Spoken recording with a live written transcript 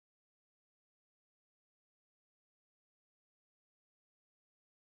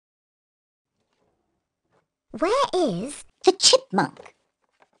Where is... The chipmunk.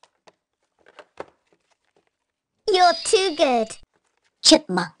 You're too good.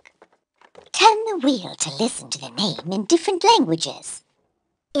 Chipmunk. Turn the wheel to listen to the name in different languages.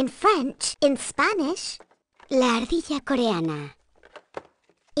 In French, in Spanish, la ardilla coreana.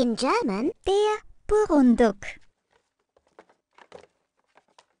 In German, der Burunduk.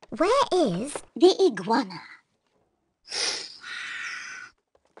 Where is... The iguana.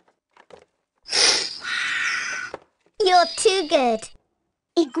 You're too good.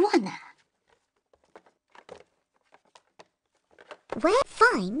 Iguana. Where...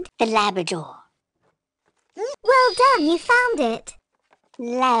 Find... The Labrador. Well done, you found it.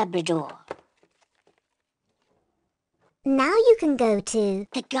 Labrador. Now you can go to...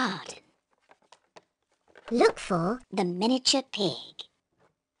 The garden. Look for... The miniature pig.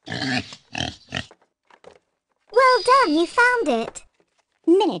 Well done, you found it.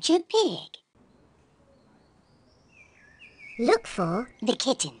 Miniature pig. Look for... The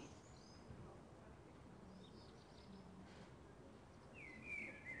kitten.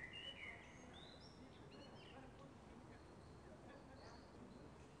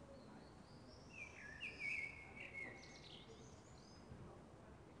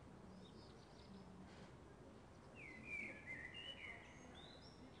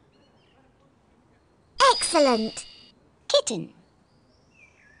 Excellent. Kitten.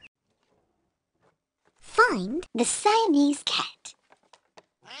 Find... The Siamese cat.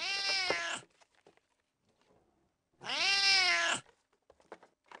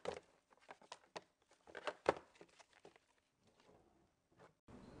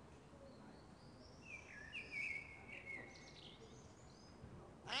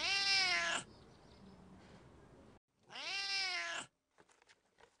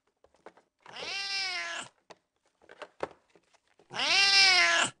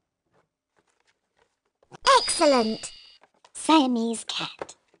 Excellent. Siamese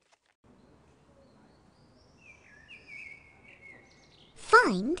cat.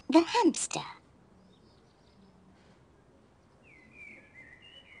 Find... The hamster.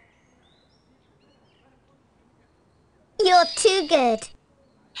 You're too good.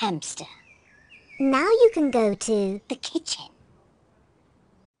 Hamster. Now you can go to... The kitchen.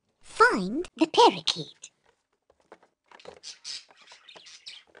 Find... The parakeet.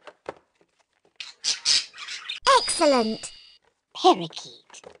 Excellent.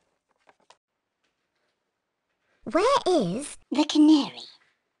 Parakeet. Where is... The canary.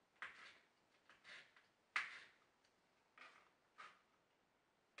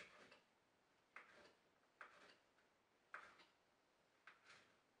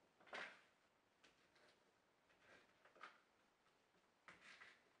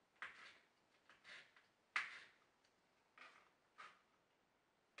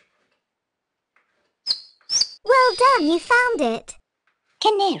 Well done, you found it.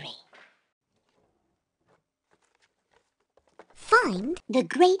 Canary. Find... The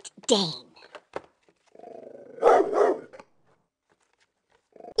Great Dane.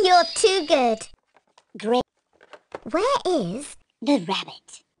 You're too good. Great. Where is... The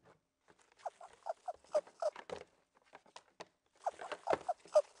rabbit.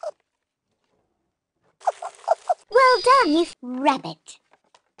 Well done, you... Rabbit.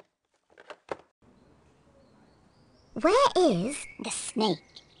 Where is... The snake.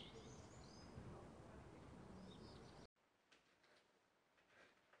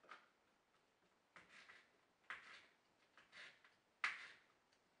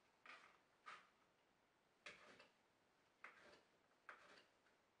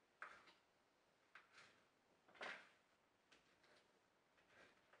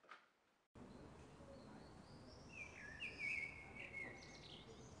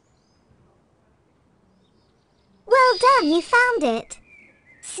 Well done, you found it.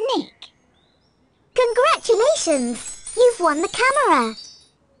 Snake. Congratulations! You've won the camera.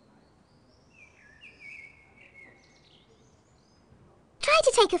 Try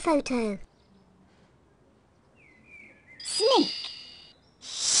to take a photo. Snake.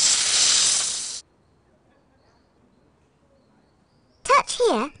 Touch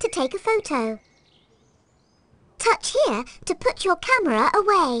here to take a photo. Touch here to put your camera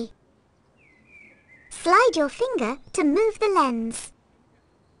away. Slide your finger to move the lens.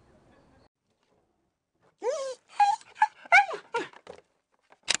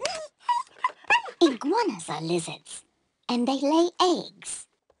 Iguanas are lizards, and they lay eggs.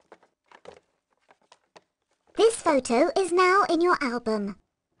 This photo is now in your album.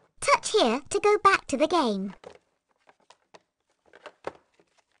 Touch here to go back to the game.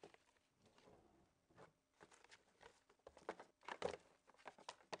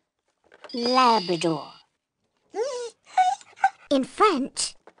 Labrador. In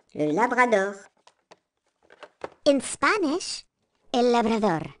French. Le labrador. In Spanish. El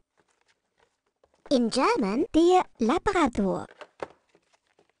labrador. In German. Der Labrador.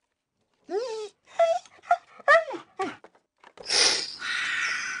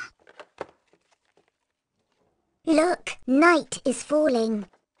 Look, night is falling.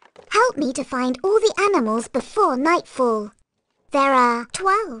 Help me to find all the animals before nightfall. There are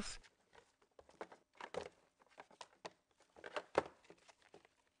 12.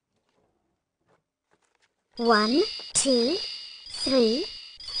 One, 2, 3,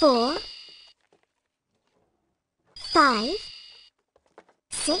 4, 5,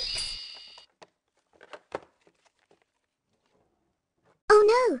 6. Oh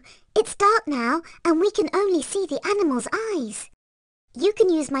no, it's dark now and we can only see the animals' eyes. You can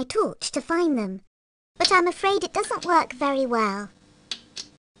use my torch to find them, but I'm afraid it doesn't work very well.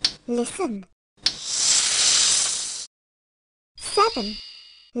 Listen. 7.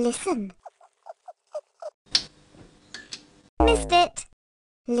 Listen. Missed it.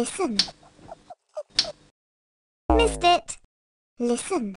 Listen. Missed it. Listen.